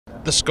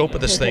The scope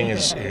of this thing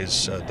is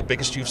the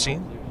biggest you've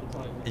seen?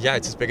 Yeah,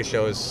 it's as big a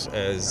show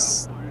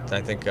as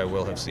I think I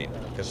will have seen,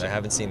 because I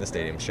haven't seen the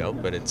stadium show,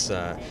 but it's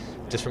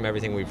just from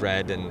everything we've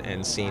read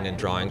and seen in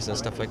drawings and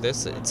stuff like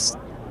this, it's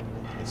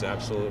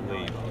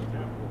absolutely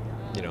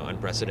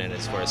unprecedented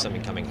as far as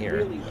something coming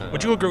here.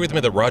 Would you agree with me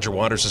that Roger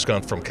Waters has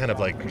gone from kind of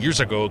like years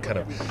ago kind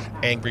of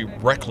angry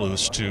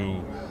recluse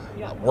to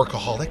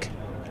workaholic?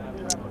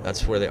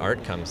 That's where the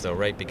art comes, though,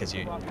 right? Because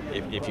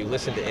if you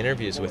listen to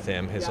interviews with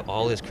him,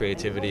 all his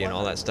creativity and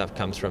all that stuff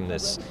comes from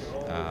this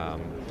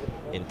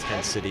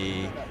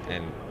intensity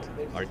and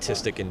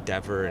artistic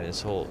endeavor, and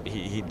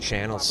he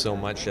channels so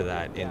much of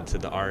that into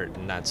the art,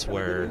 and that's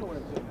where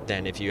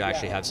then if you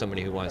actually have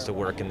somebody who wants to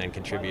work and then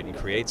contribute and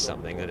create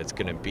something, that it's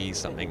going to be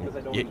something.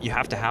 You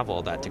have to have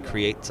all that to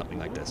create something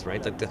like this,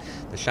 right? Like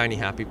the shiny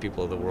happy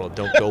people of the world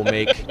don't go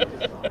make,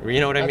 you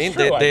know what I mean?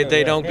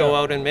 They don't go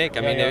out and make.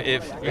 I mean,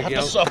 if you have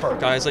to suffer.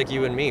 Guys like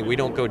you and me, we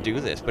don't go do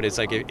this, but it's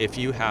like if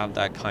you have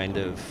that kind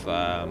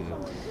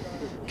of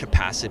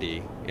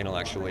capacity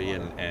intellectually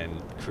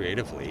and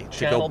creatively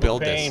to go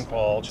build pain, this.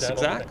 Paul.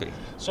 Exactly.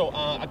 So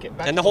I'll get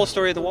back and the whole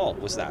story of the wall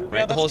was that, right?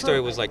 Yeah, the whole story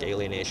true. was like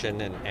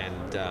alienation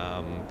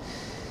and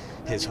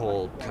his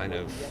whole kind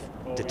of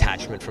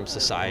detachment from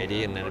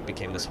society, and then it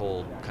became this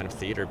whole kind of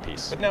theater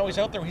piece. But now he's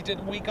out there. He did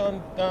a week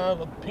on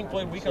Pink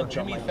Floyd week on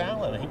Jimmy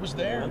Fallon. He was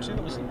there too.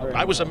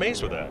 I was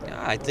amazed with that.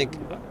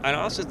 Yeah, I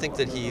also think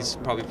that he's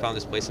probably found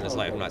this place in his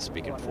life. I'm not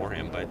speaking for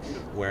him, but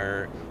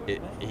where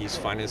he's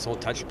finding this whole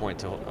touch point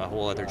to a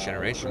whole other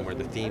generation where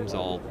the themes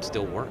all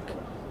still work,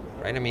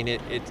 right? I mean,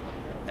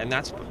 and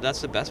that's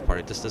the best part.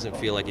 It just doesn't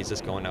feel like he's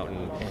just going out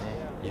and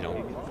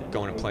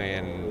going and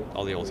playing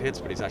all the old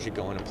hits, but he's actually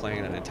going and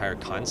playing an entire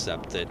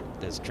concept that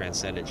has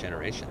transcended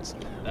generations.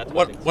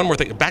 One more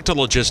thing, back to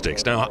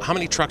logistics. Now, how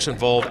many trucks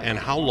involved, and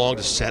how long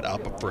to set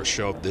up for a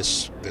show of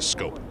this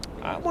scope?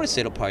 I want to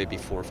say it'll probably be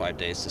 4 or 5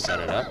 days to set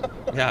it up.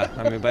 Yeah,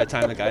 I mean, by the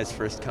time the guys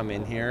first come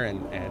in here,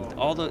 and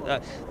all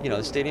the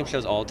the stadium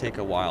shows all take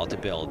a while to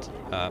build.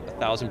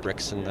 1,000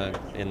 bricks in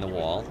the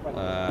wall,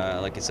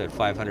 like I said,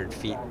 500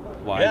 feet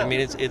wide. Yeah. I mean,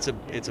 it's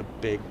a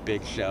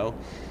big show.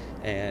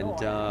 And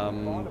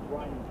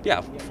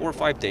 4 or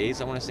 5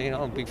 days, I want to say,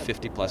 it'll be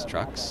 50 plus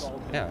trucks.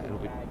 Yeah.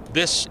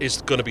 This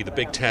is going to be the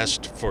big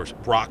test for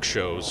rock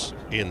shows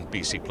in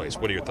B.C. Place.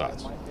 What are your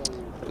thoughts?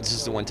 This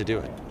is the one to do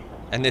it.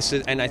 And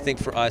I think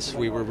for us,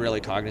 we were really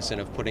cognizant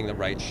of putting the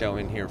right show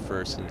in here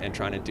first and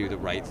trying to do the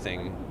right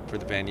thing for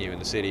the venue and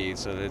the city,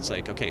 so that it's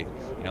like, okay,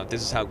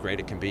 this is how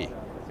great it can be.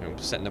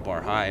 Setting the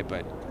bar high,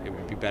 but it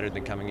would be better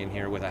than coming in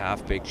here with a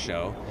half-baked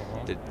show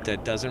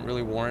that doesn't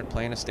really warrant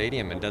playing a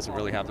stadium and doesn't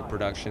really have the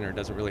production, or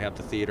doesn't really have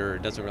the theater, or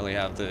doesn't really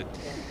have the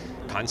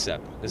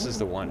concept. This is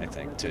the one, I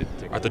think.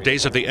 Are the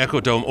days of the Echo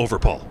Dome over,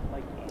 Paul?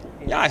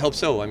 Yeah, I hope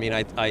so. I mean,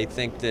 I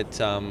think that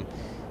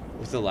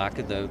with the lack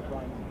of the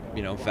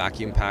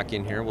vacuum pack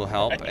in here will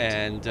help,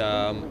 and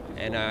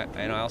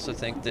I also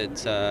think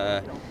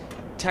that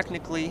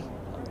technically,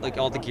 like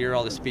all the gear,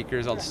 all the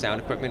speakers, all the sound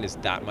equipment is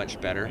that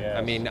much better. Yes.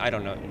 I mean, I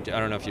don't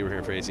know if you were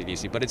here for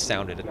AC/DC, but it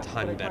sounded a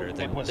ton better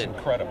than. It was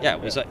incredible. Yeah,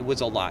 it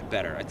was a lot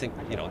better. I think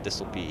this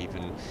will be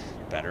even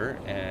better,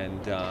 and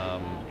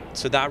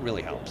so that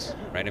really helps,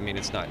 right? I mean,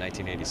 it's not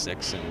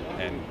 1986,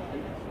 and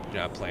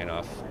you're not playing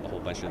off a whole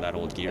bunch of that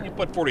old gear. When you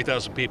put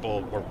 40,000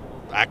 people or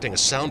acting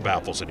as sound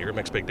baffles in here, it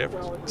makes a big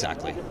difference.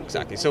 Exactly.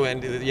 So,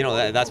 and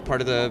that's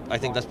part of I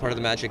think that's part of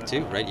the magic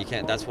too, right? You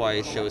can't. That's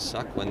why shows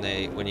suck when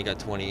you got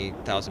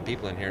 20,000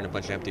 people in here and a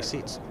bunch of empty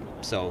seats.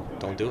 So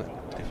don't do it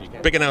if you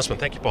can. Big announcement.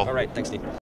 Thank you, Paul. All right. Thanks, Steve.